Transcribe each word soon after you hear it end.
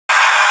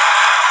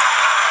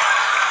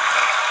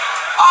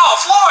Oh,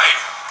 Floyd.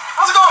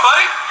 How's it going,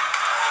 buddy?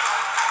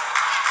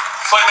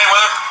 Floyd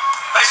Mayweather.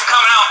 Thanks for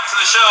coming out to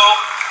the show.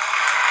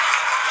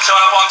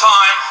 Showing up on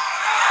time.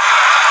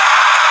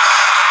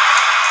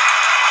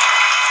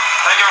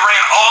 Thank you for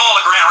bringing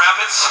all the Grand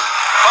Rapids.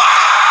 Fuck.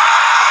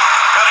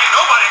 God, ain't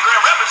nobody in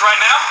Grand Rapids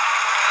right now.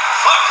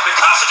 Fuck, the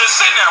cops are just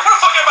sitting there. Where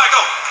the fuck everybody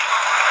go?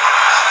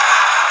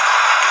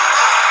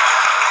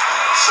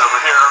 Sit over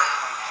here.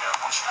 Yeah,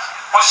 why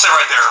don't you sit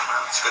right there?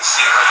 It's a good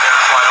seat right there.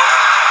 It's wide open.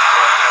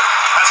 Go right there.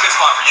 That's a good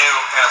spot for you.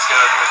 Yeah, that's good.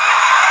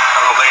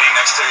 Got a little lady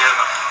next to you.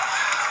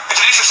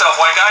 Introduce yourself,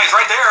 white guy. He's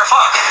right there.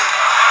 Fuck.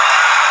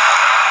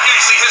 Yeah,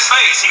 you see his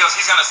face. He goes,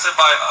 he's gonna sit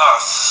by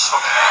us.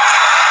 Okay.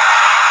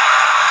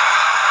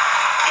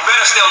 You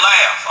better still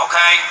laugh,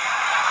 okay?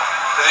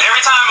 Because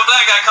every time a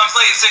black guy comes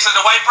late, sits to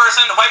the white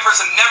person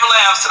never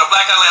laughs till the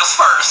black guy laughs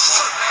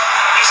first.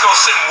 You just gonna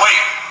sit and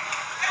wait.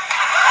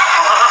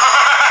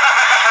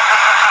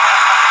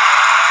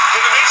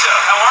 Good to meet you.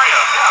 How are you?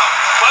 Yeah.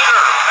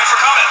 Pleasure. Thanks for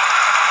coming.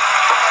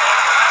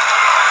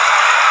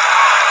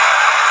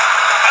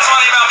 That's one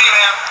thing about me,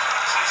 man.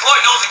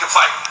 Floyd knows he can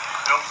fight.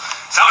 You know?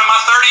 So I'm in my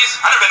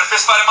 30s. I've never been in a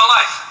fist fight in my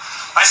life.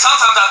 Like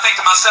sometimes I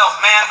think to myself,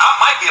 man, I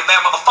might be a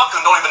bad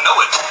motherfucker and don't even know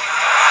it.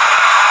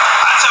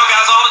 I tell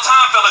guys all the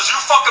time, fellas, you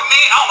fuck with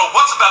me, I don't know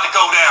what's about to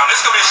go down.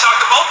 It's gonna be a shock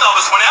to both of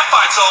us when that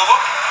fight's over.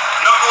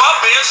 Knuckle up,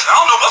 bitch. I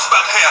don't know what's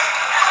about to happen.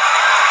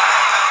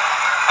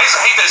 I used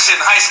to hate that shit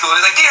in high school.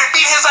 They're like, Gary,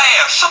 beat his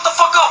ass. Shut the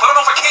fuck up. I don't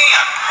know if I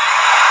can.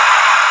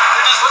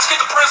 Let's get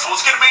the principal.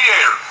 Let's get a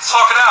mediator. Let's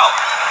talk it out.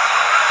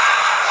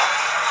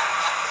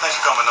 Thanks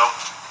for coming, though.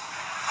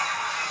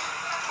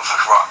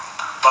 Fuck rock.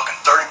 Fucking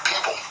 30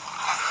 people.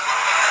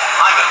 I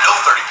don't even know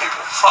 30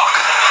 people. Fuck.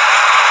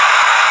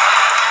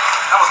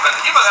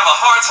 You must have a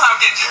hard time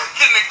getting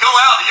to go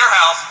out to your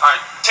house. All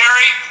right,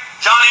 Terry,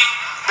 Johnny,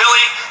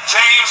 Billy,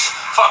 James,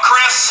 fuck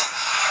Chris,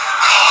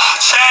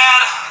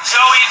 Chad,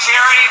 Joey,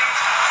 Jerry.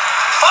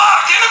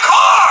 Fuck, get in the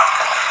car.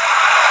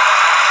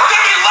 We're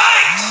gonna be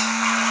late.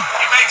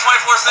 You make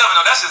 24/7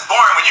 though. That's just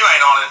boring when you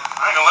ain't on it.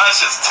 I ain't gonna lie,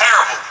 that's just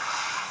terrible.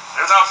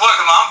 Every time Floyd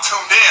comes on, I'm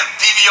tuned in,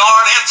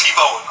 DVR and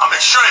TiVo. I'm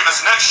making sure you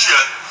missing that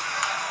shit.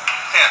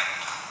 Man,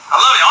 I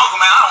love you,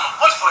 Uncle, man. I don't know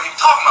what the fuck you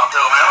talking about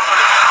though, man.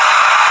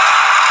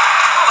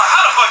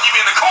 How the fuck you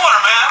be in the corner,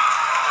 man?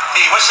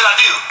 Hey, what should I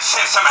do?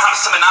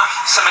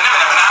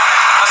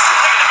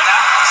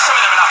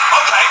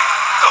 Okay.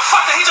 The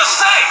fuck did he just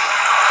say?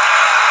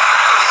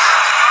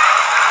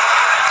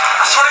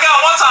 I swear to God,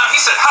 one time he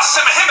said, now. I was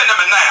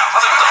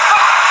like, what the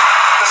fuck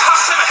does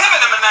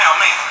now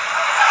mean?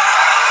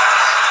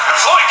 And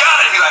Floyd got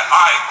it. He's like,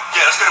 all right,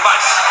 yeah, that's good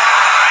advice.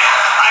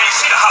 I ain't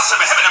see the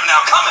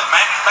now coming,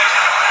 man. Like,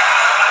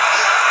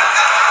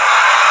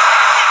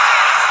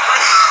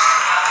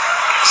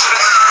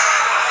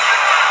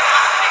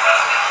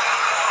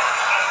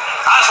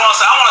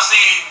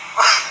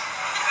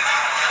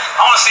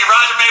 I want to see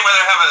Roger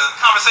Mayweather have a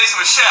conversation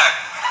with Shaq.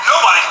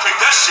 Nobody can pick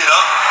that shit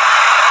up.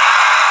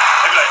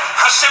 They'd be like,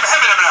 how's him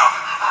now?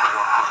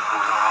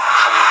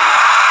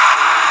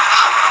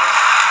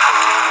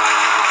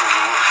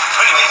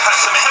 Anyway,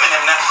 how's him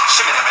now?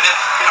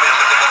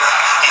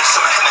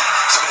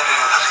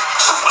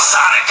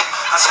 Supersonic.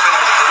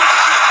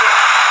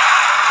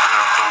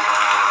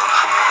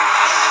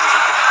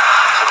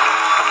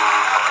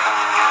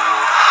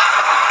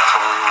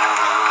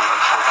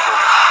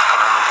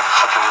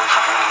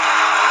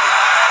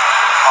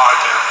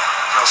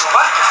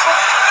 What the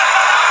fuck?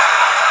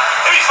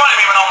 It'd be funny to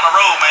me when I'm on the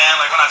road, man.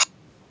 Like when I...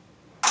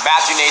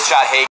 Matthew Nate shot Hagen.